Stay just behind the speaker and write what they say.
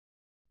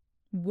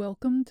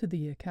Welcome to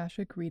the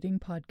Akashic Reading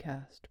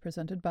Podcast,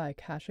 presented by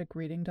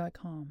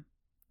AkashicReading.com,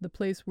 the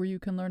place where you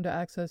can learn to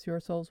access your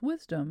soul's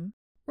wisdom,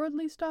 or at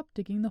least stop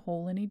digging the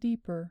hole any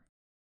deeper.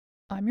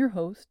 I'm your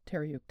host,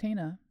 Terry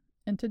Uktana,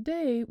 and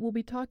today we'll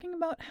be talking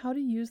about how to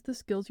use the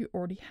skills you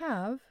already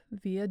have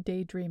via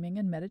daydreaming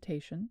and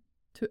meditation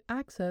to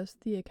access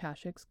the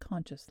Akashics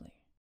consciously.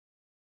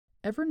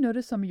 Ever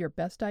notice some of your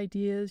best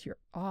ideas, your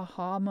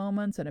aha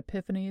moments and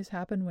epiphanies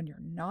happen when you're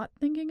not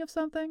thinking of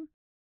something?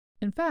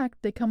 In fact,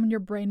 they come when your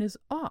brain is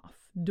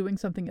off, doing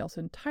something else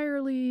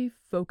entirely,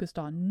 focused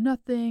on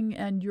nothing,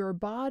 and your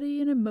body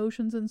and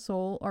emotions and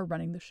soul are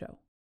running the show.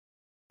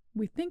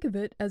 We think of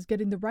it as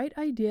getting the right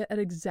idea at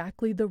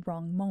exactly the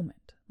wrong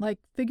moment, like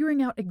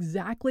figuring out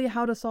exactly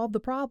how to solve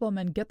the problem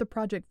and get the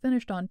project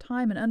finished on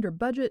time and under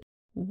budget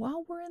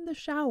while we're in the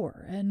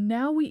shower, and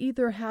now we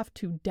either have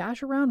to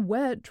dash around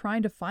wet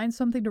trying to find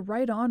something to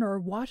write on or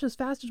wash as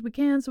fast as we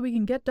can so we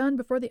can get done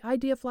before the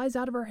idea flies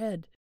out of our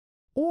head.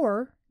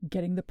 Or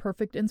getting the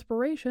perfect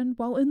inspiration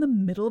while in the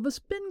middle of a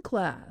spin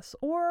class,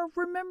 or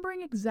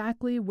remembering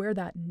exactly where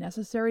that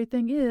necessary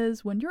thing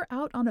is when you're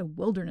out on a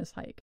wilderness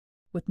hike,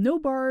 with no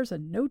bars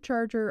and no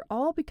charger,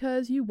 all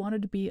because you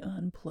wanted to be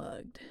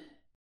unplugged.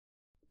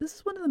 This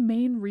is one of the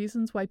main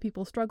reasons why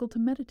people struggle to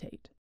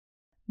meditate.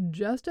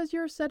 Just as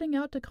you're setting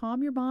out to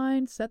calm your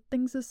mind, set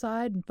things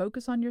aside, and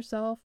focus on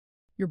yourself,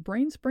 your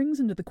brain springs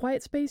into the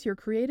quiet space you're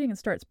creating and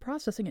starts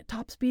processing at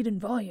top speed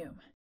and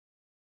volume.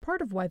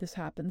 Part of why this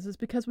happens is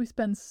because we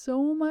spend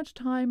so much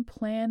time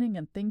planning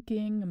and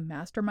thinking and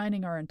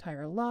masterminding our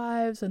entire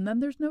lives, and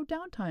then there's no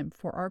downtime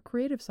for our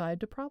creative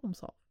side to problem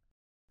solve.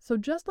 So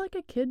just like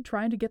a kid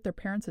trying to get their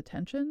parents'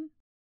 attention,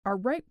 our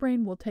right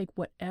brain will take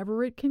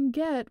whatever it can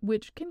get,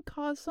 which can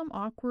cause some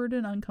awkward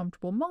and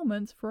uncomfortable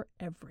moments for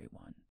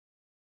everyone.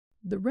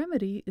 The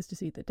remedy is to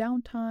see the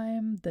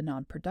downtime, the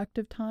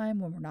non-productive time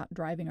when we're not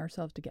driving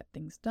ourselves to get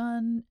things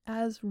done,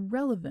 as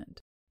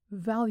relevant,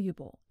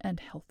 valuable,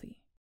 and healthy.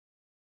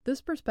 This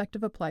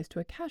perspective applies to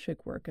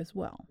Akashic work as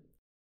well.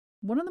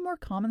 One of the more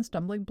common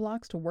stumbling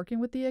blocks to working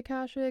with the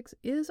Akashics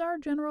is our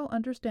general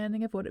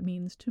understanding of what it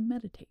means to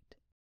meditate.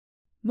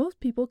 Most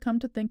people come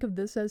to think of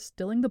this as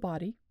stilling the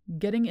body,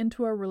 getting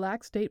into a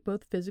relaxed state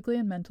both physically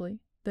and mentally,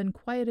 then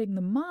quieting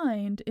the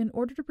mind in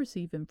order to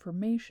receive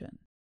information.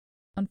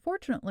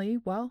 Unfortunately,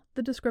 while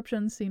the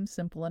description seems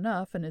simple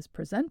enough and is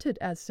presented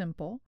as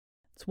simple,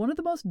 it's one of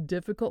the most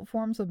difficult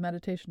forms of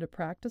meditation to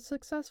practice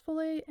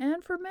successfully,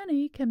 and for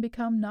many can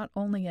become not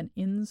only an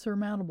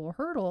insurmountable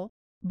hurdle,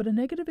 but a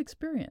negative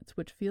experience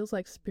which feels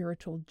like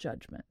spiritual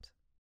judgment.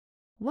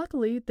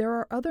 Luckily, there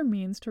are other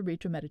means to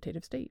reach a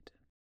meditative state.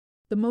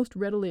 The most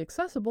readily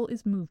accessible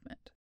is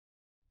movement.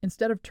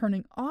 Instead of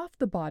turning off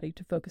the body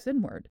to focus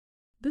inward,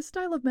 this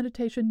style of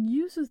meditation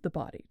uses the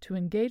body to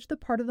engage the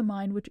part of the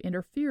mind which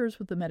interferes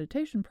with the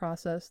meditation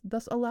process,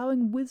 thus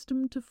allowing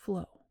wisdom to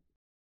flow.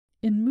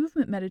 In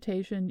movement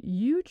meditation,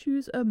 you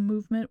choose a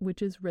movement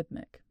which is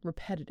rhythmic,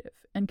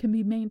 repetitive, and can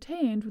be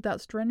maintained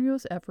without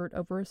strenuous effort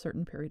over a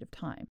certain period of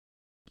time,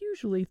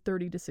 usually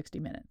 30 to 60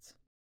 minutes.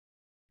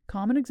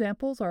 Common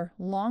examples are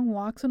long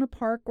walks in a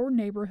park or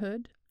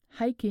neighborhood,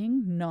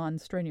 hiking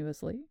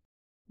non-strenuously,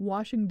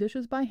 washing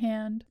dishes by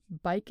hand,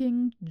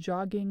 biking,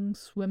 jogging,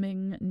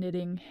 swimming,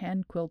 knitting,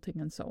 hand quilting,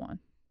 and so on.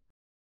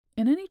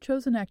 In any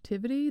chosen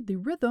activity, the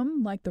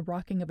rhythm, like the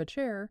rocking of a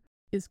chair,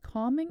 is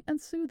calming and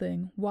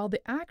soothing, while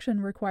the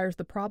action requires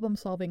the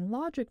problem-solving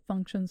logic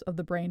functions of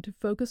the brain to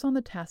focus on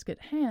the task at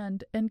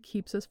hand and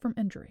keeps us from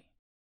injury.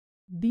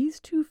 These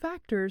two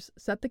factors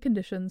set the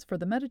conditions for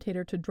the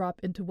meditator to drop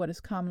into what is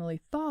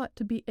commonly thought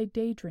to be a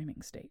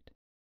daydreaming state.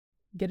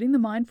 Getting the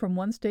mind from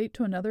one state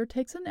to another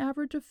takes an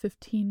average of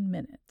 15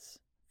 minutes.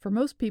 For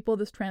most people,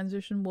 this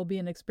transition will be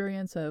an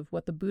experience of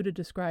what the Buddha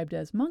described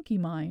as monkey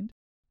mind,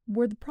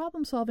 where the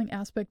problem-solving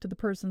aspect of the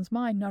person's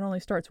mind not only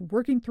starts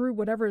working through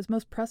whatever is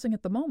most pressing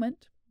at the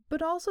moment,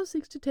 but also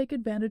seeks to take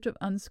advantage of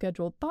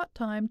unscheduled thought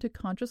time to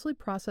consciously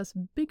process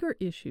bigger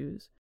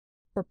issues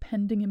or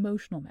pending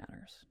emotional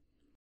matters.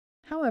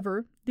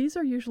 However, these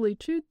are usually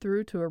chewed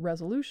through to a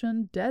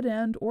resolution, dead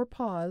end, or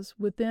pause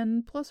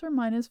within plus or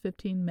minus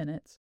 15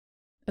 minutes.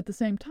 At the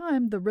same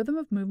time, the rhythm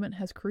of movement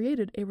has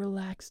created a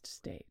relaxed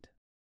state.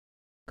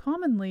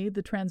 Commonly,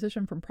 the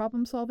transition from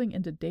problem-solving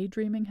into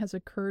daydreaming has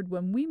occurred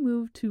when we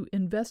move to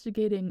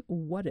investigating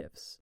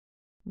what-ifs,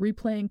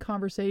 replaying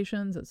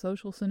conversations and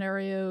social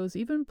scenarios,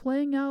 even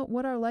playing out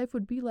what our life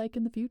would be like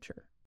in the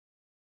future.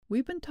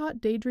 We've been taught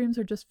daydreams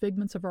are just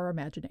figments of our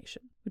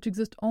imagination, which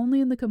exist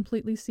only in the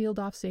completely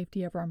sealed-off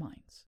safety of our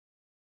minds.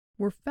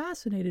 We're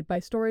fascinated by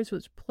stories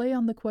which play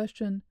on the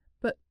question,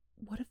 but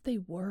what if they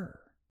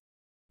were?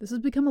 This has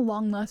become a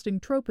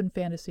long-lasting trope in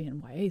fantasy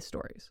and YA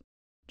stories.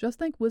 Just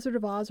think Wizard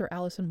of Oz or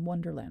Alice in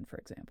Wonderland, for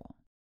example.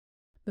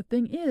 The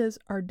thing is,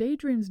 our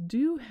daydreams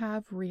do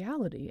have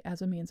reality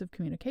as a means of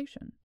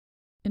communication.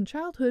 In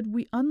childhood,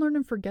 we unlearn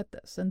and forget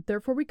this, and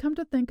therefore we come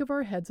to think of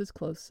our heads as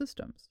closed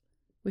systems.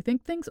 We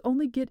think things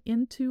only get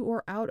into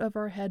or out of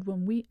our head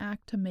when we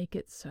act to make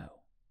it so.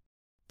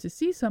 To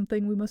see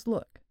something, we must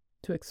look.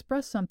 To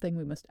express something,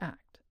 we must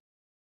act.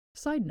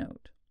 Side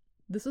note,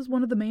 This is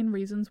one of the main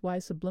reasons why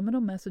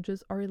subliminal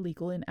messages are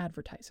illegal in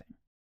advertising.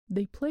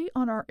 They play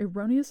on our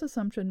erroneous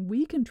assumption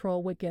we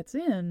control what gets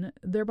in,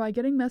 thereby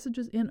getting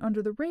messages in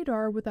under the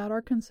radar without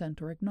our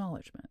consent or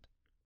acknowledgement.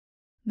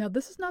 Now,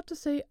 this is not to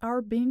say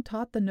our being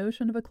taught the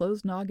notion of a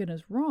closed noggin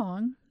is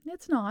wrong.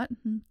 It's not,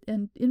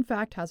 and in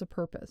fact has a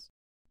purpose.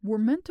 We're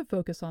meant to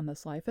focus on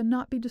this life and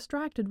not be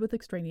distracted with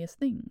extraneous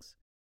things.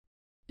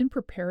 In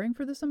preparing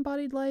for this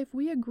embodied life,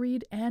 we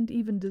agreed and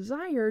even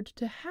desired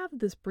to have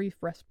this brief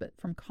respite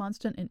from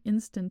constant and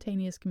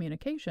instantaneous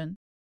communication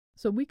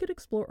so we could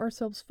explore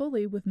ourselves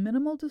fully with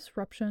minimal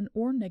disruption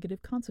or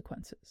negative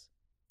consequences.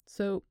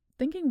 So,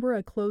 thinking we're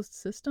a closed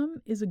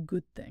system is a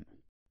good thing.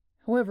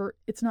 However,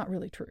 it's not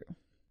really true.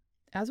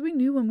 As we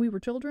knew when we were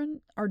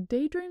children, our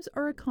daydreams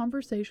are a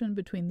conversation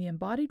between the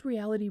embodied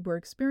reality we're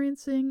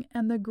experiencing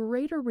and the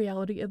greater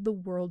reality of the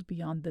world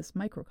beyond this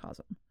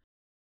microcosm.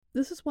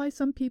 This is why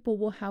some people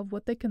will have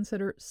what they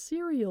consider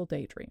serial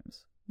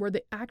daydreams, where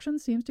the action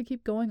seems to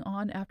keep going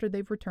on after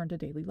they've returned to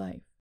daily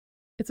life.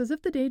 It's as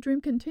if the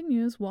daydream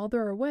continues while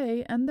they're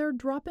away and they're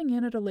dropping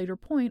in at a later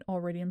point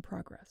already in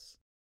progress.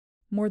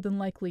 More than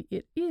likely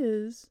it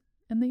is,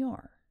 and they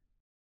are.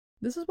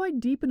 This is why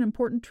deep and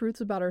important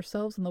truths about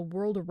ourselves and the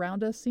world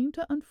around us seem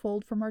to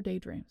unfold from our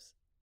daydreams.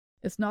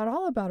 It's not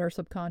all about our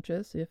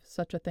subconscious, if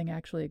such a thing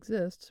actually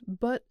exists,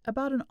 but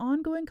about an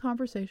ongoing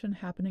conversation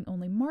happening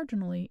only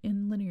marginally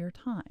in linear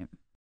time.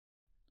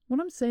 What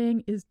I'm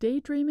saying is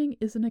daydreaming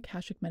is an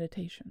Akashic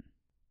meditation.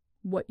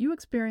 What you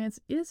experience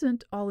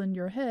isn't all in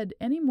your head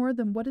any more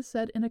than what is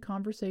said in a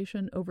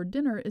conversation over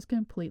dinner is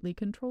completely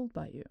controlled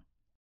by you.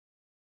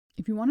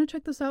 If you want to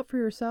check this out for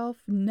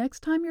yourself, next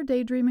time you're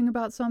daydreaming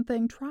about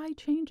something, try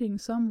changing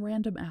some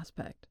random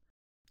aspect.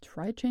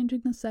 Try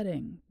changing the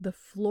setting, the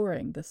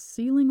flooring, the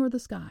ceiling, or the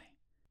sky.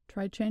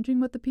 Try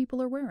changing what the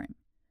people are wearing.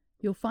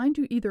 You'll find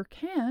you either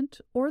can't,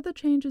 or the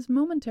change is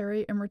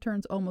momentary and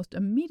returns almost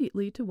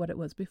immediately to what it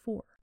was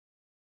before.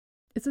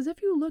 It's as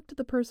if you looked at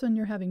the person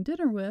you're having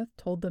dinner with,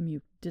 told them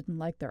you didn't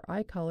like their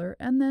eye color,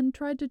 and then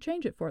tried to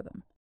change it for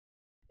them.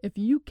 If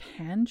you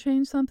can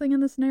change something in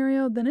the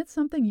scenario, then it's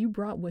something you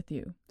brought with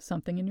you,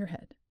 something in your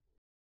head.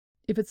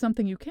 If it's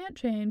something you can't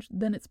change,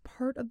 then it's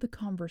part of the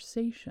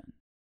conversation.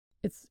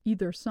 It's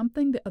either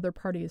something the other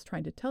party is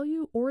trying to tell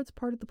you, or it's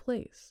part of the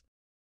place.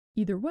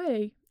 Either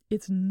way,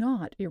 it's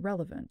not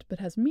irrelevant, but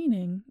has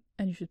meaning,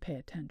 and you should pay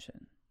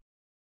attention.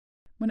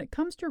 When it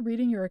comes to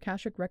reading your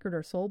Akashic record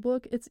or soul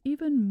book, it's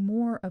even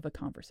more of a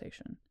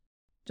conversation.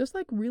 Just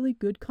like really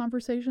good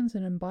conversations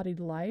in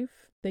embodied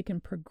life, they can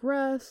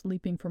progress,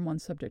 leaping from one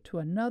subject to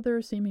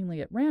another,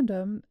 seemingly at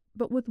random,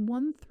 but with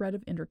one thread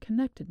of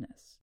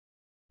interconnectedness.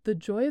 The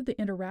joy of the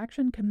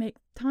interaction can make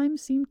time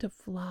seem to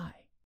fly.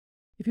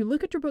 If you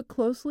look at your book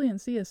closely and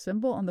see a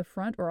symbol on the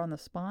front or on the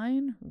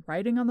spine,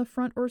 writing on the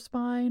front or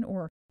spine,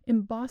 or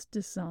embossed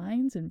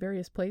designs in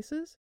various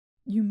places,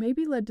 you may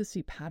be led to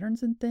see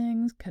patterns in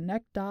things,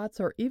 connect dots,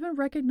 or even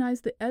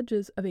recognize the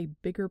edges of a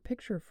bigger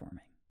picture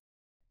forming.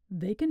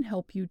 They can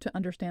help you to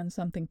understand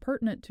something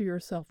pertinent to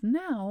yourself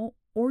now,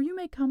 or you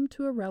may come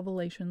to a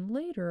revelation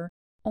later,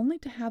 only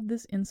to have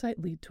this insight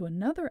lead to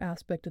another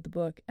aspect of the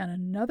book, and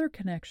another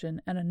connection,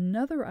 and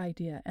another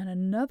idea, and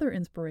another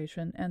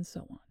inspiration, and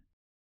so on.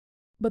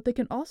 But they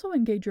can also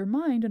engage your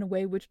mind in a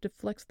way which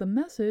deflects the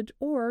message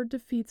or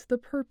defeats the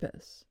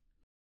purpose.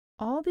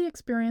 All the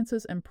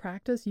experiences and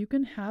practice you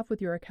can have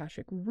with your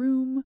Akashic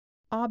room,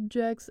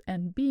 objects,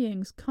 and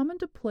beings come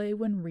into play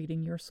when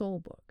reading your soul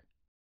book.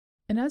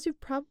 And as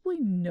you've probably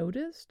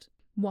noticed,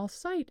 while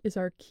sight is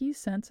our key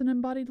sense in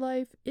embodied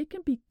life, it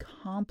can be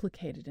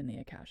complicated in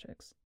the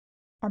Akashics.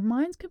 Our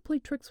minds can play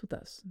tricks with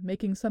us,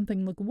 making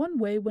something look one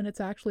way when it's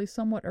actually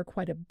somewhat or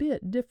quite a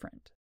bit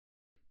different.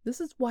 This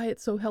is why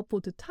it's so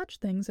helpful to touch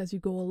things as you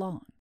go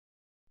along.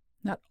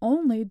 Not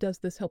only does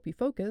this help you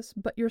focus,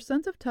 but your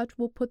sense of touch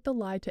will put the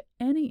lie to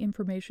any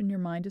information your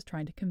mind is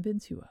trying to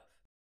convince you of.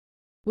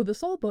 With a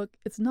soul book,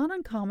 it's not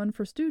uncommon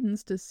for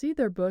students to see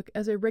their book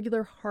as a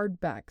regular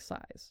hardback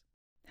size.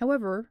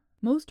 However,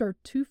 most are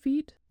 2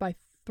 feet by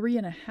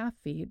 3.5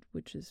 feet,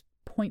 which is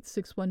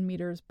 0.61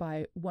 meters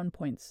by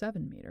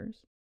 1.7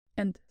 meters,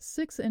 and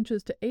 6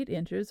 inches to 8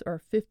 inches, or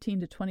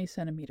 15 to 20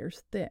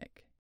 centimeters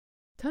thick.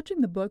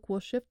 Touching the book will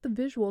shift the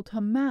visual to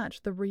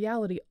match the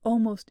reality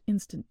almost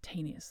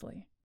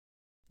instantaneously.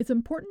 It's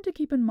important to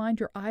keep in mind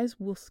your eyes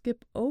will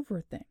skip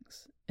over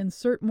things,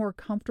 insert more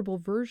comfortable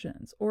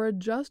versions, or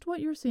adjust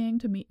what you're seeing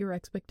to meet your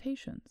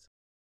expectations.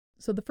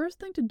 So the first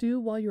thing to do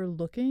while you're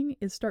looking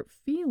is start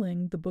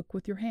feeling the book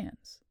with your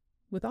hands.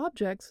 With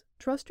objects,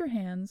 trust your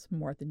hands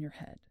more than your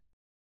head.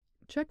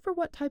 Check for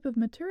what type of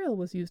material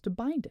was used to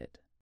bind it.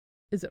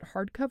 Is it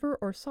hardcover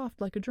or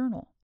soft like a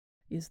journal?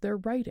 Is there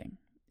writing?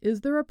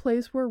 Is there a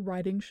place where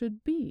writing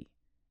should be?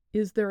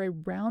 Is there a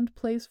round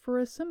place for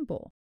a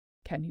symbol?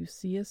 Can you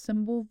see a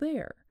symbol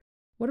there?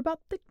 What about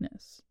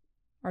thickness?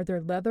 Are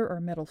there leather or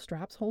metal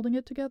straps holding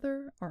it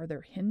together? Are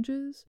there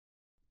hinges?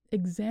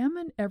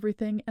 Examine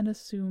everything and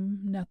assume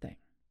nothing.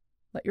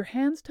 Let your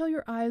hands tell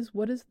your eyes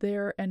what is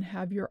there and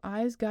have your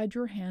eyes guide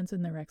your hands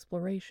in their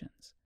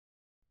explorations.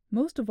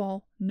 Most of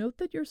all, note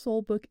that your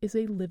soul book is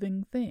a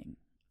living thing.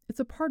 It's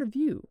a part of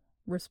you,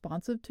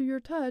 responsive to your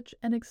touch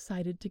and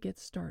excited to get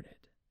started.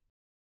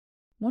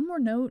 One more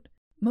note,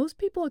 most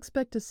people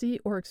expect to see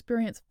or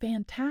experience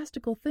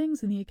fantastical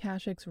things in the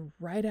Akashics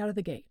right out of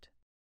the gate.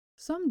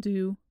 Some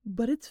do,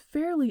 but it's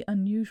fairly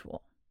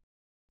unusual.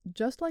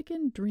 Just like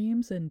in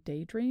dreams and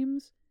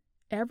daydreams,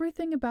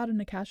 everything about an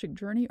Akashic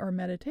journey or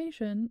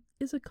meditation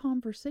is a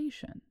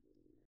conversation.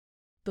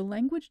 The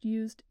language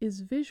used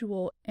is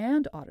visual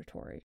and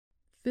auditory,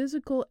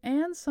 physical,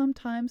 and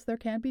sometimes there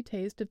can be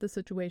taste if the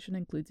situation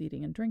includes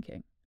eating and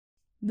drinking.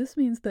 This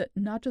means that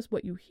not just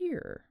what you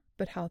hear,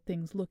 but how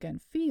things look and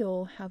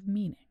feel have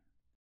meaning.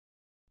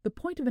 The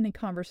point of any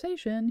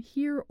conversation,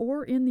 here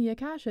or in the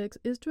Akashics,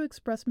 is to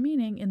express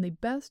meaning in the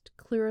best,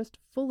 clearest,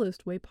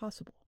 fullest way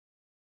possible.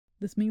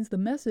 This means the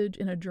message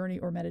in a journey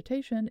or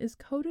meditation is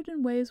coded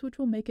in ways which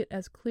will make it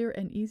as clear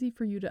and easy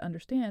for you to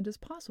understand as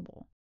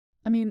possible.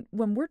 I mean,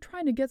 when we're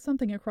trying to get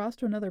something across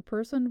to another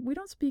person, we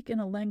don't speak in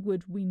a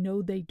language we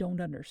know they don't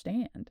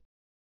understand.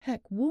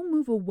 Heck, we'll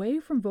move away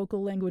from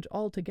vocal language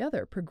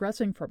altogether,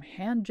 progressing from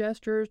hand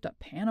gestures to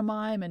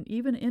pantomime and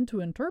even into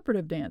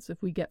interpretive dance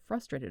if we get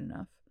frustrated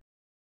enough.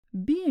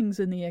 Beings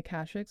in the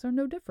Akashics are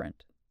no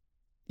different.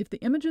 If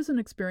the images and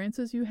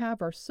experiences you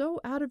have are so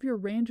out of your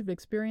range of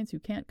experience you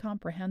can't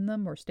comprehend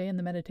them or stay in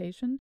the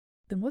meditation,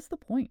 then what's the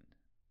point?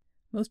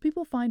 Most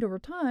people find over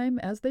time,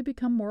 as they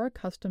become more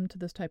accustomed to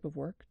this type of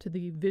work, to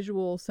the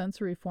visual,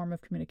 sensory form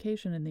of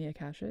communication in the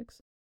Akashics,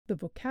 the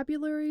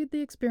vocabulary,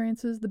 the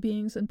experiences, the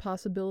beings, and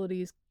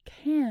possibilities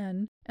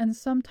can, and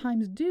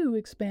sometimes do,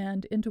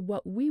 expand into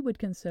what we would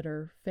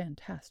consider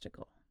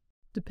fantastical,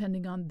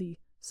 depending on the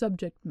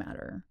subject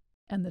matter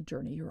and the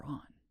journey you're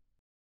on.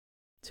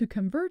 To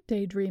convert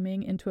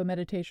daydreaming into a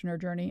meditation or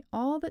journey,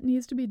 all that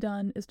needs to be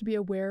done is to be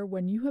aware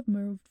when you have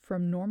moved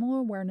from normal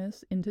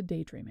awareness into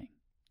daydreaming.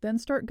 Then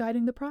start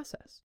guiding the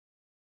process.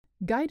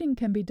 Guiding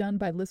can be done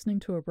by listening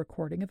to a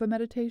recording of a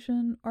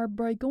meditation or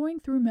by going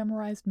through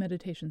memorized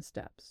meditation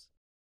steps.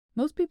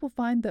 Most people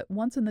find that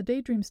once in the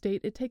daydream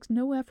state, it takes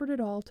no effort at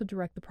all to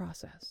direct the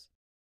process.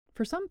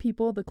 For some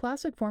people, the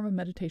classic form of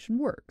meditation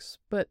works,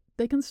 but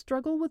they can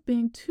struggle with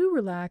being too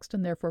relaxed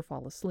and therefore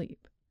fall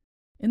asleep.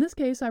 In this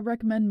case, I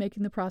recommend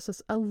making the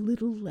process a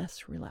little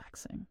less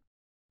relaxing.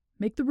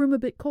 Make the room a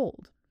bit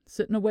cold,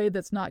 sit in a way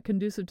that's not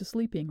conducive to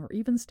sleeping, or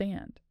even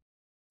stand.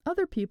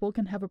 Other people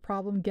can have a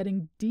problem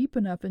getting deep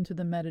enough into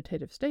the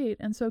meditative state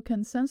and so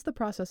can sense the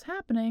process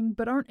happening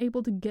but aren't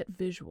able to get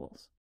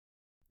visuals.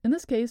 In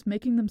this case,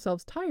 making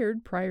themselves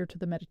tired prior to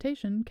the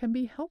meditation can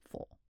be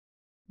helpful.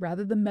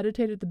 Rather than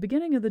meditate at the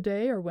beginning of the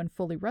day or when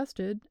fully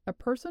rested, a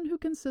person who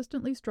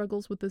consistently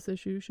struggles with this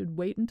issue should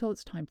wait until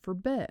it's time for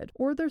bed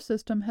or their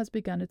system has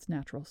begun its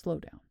natural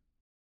slowdown.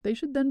 They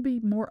should then be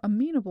more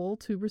amenable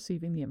to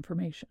receiving the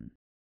information.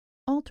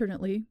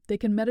 Alternately, they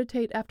can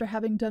meditate after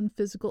having done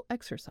physical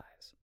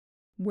exercise.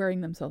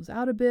 Wearing themselves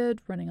out a bit,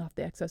 running off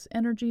the excess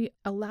energy,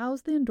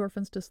 allows the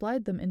endorphins to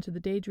slide them into the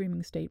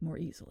daydreaming state more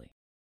easily.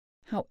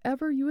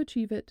 However you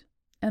achieve it,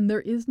 and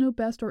there is no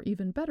best or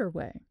even better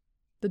way,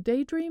 the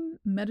daydream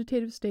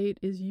meditative state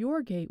is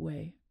your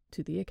gateway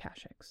to the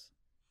Akashics.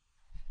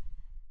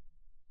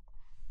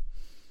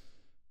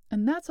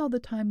 And that's all the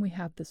time we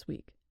have this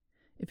week.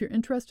 If you're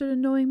interested in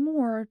knowing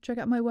more, check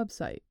out my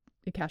website,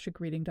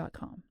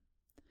 akashicreading.com.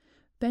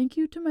 Thank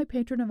you to my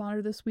patron of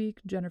honor this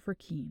week, Jennifer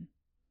Keene.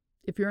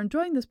 If you're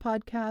enjoying this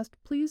podcast,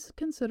 please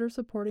consider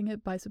supporting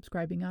it by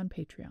subscribing on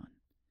Patreon.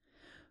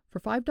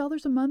 For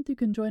 $5 a month, you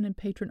can join in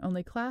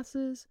patron-only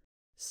classes,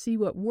 see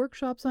what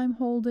workshops I'm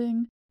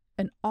holding,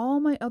 and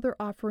all my other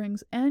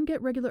offerings, and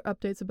get regular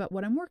updates about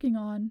what I'm working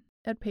on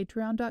at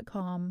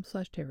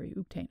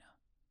patreon.com/TerryUktana.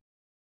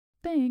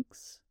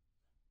 Thanks.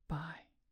 Bye.